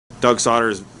Doug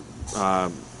Sauter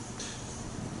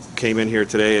came in here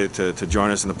today to join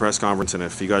us in the press conference, and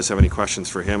if you guys have any questions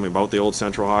for him about the old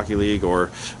Central Hockey League or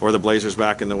the Blazers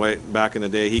back in the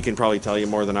day, he can probably tell you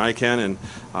more than I can.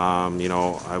 And you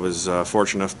know, I was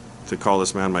fortunate enough to call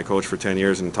this man my coach for 10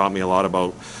 years and taught me a lot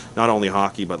about not only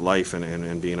hockey but life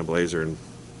and being a Blazer. And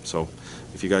so,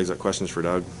 if you guys got questions for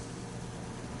Doug.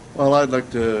 Well, I'd like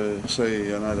to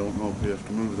say, and I don't know if you have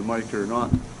to move the mic or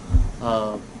not,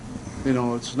 you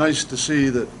know, it's nice to see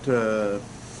that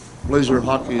Blazer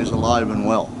hockey is alive and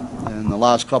well. In the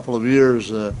last couple of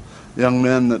years, young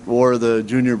men that wore the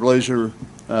junior Blazer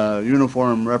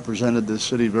uniform represented the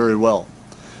city very well.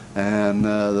 And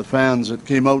the fans that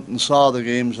came out and saw the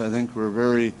games, I think, were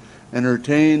very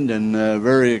entertained and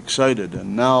very excited.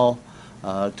 And now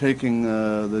taking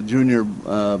the junior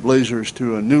Blazers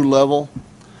to a new level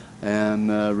and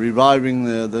reviving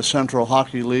the Central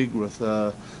Hockey League with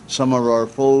some of our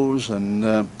foes.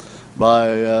 And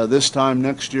by this time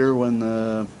next year, when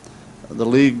the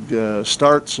league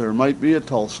starts, there might be a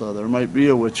Tulsa, there might be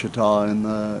a Wichita in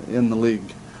the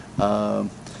league.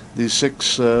 These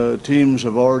 6 teams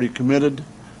have already committed,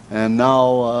 and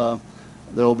now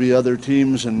there'll be other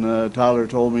teams. And Tyler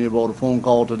told me about a phone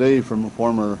call today from a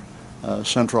former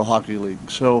Central Hockey League.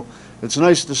 So it's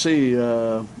nice to see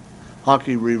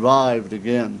hockey revived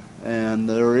again, and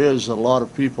there is a lot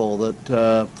of people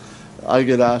that I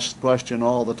get asked the question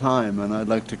all the time, and I'd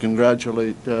like to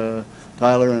congratulate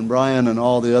Tyler and Brian and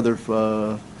all the other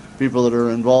people that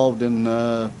are involved in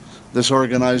this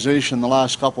organization the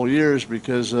last couple of years,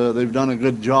 because they've done a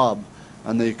good job,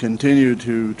 and they continue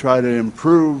to try to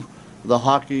improve the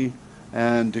hockey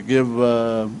and to give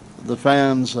the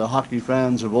fans, hockey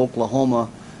fans of Oklahoma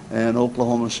and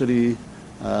Oklahoma City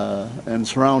and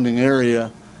surrounding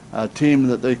area, a team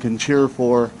that they can cheer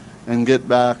for and get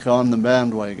back on the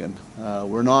bandwagon.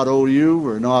 We're not OU,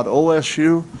 we're not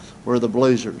OSU, we're the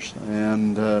Blazers.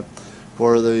 And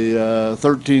for the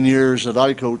 13 years that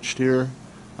I coached here,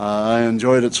 I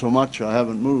enjoyed it so much I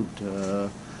haven't moved.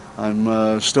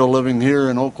 I'm still living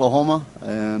here in Oklahoma,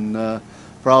 and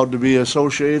proud to be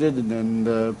associated.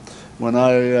 And when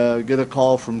I get a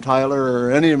call from Tyler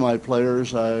or any of my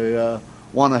players, I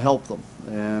want to help them.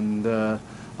 And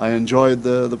I enjoyed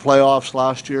the playoffs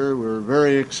last year. We were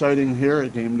very exciting here.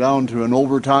 It came down to an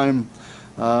overtime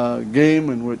game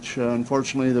in which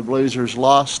unfortunately the Blazers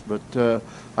lost, but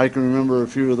I can remember a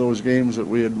few of those games that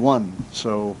we had won.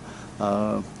 So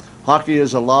hockey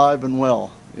is alive and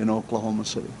well in Oklahoma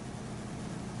City.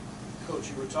 Coach,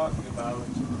 you were talking about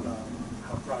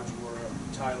how proud you were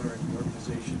of Tyler and the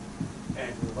organization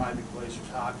and reviving Blazers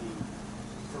hockey.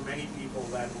 For many people,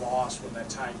 that loss when that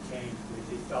time came,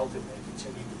 they felt it and they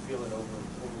continued to feel it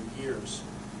over years.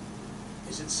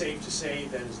 Is it safe to say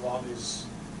that as long as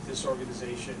this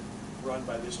organization run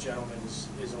by this gentleman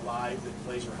is alive, that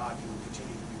Blazer hockey will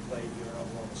continue to be played here in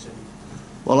Oklahoma City?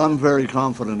 Well, I'm very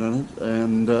confident in it,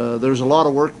 and there's a lot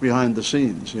of work behind the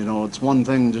scenes. You know, it's one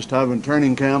thing just having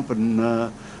training camp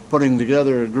and putting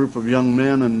together a group of young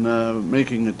men and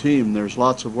making a team. There's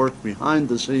lots of work behind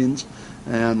the scenes,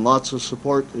 and lots of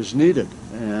support is needed.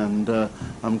 And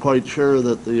I'm quite sure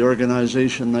that the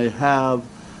organization they have,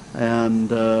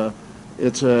 and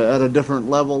it's at a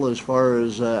different level as far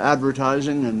as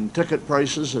advertising and ticket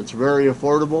prices. It's very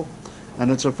affordable, and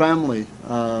it's a family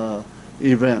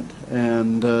event.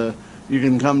 And you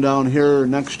can come down here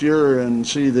next year and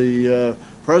see the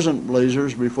present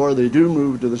Blazers before they do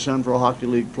move to the Central Hockey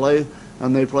League play,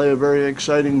 and they play a very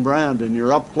exciting brand, and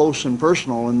you're up close and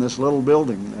personal in this little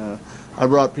building. I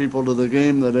brought people to the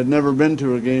game that had never been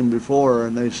to a game before,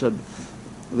 and they said,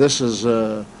 this is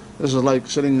like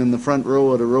sitting in the front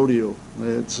row at a rodeo.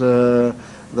 It's the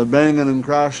banging and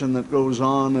crashing that goes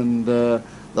on, and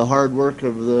the hard work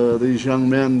of these young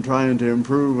men trying to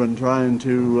improve and trying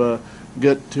to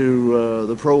get to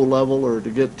the pro level or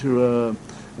to get to a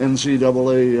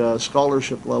NCAA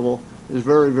scholarship level is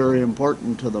very, very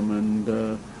important to them.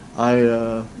 And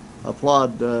I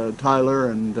applaud Tyler,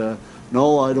 and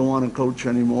no, I don't want to coach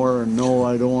anymore, and no,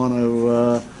 I don't want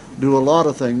to do a lot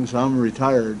of things. I'm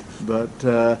retired, but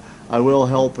I will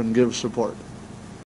help and give support.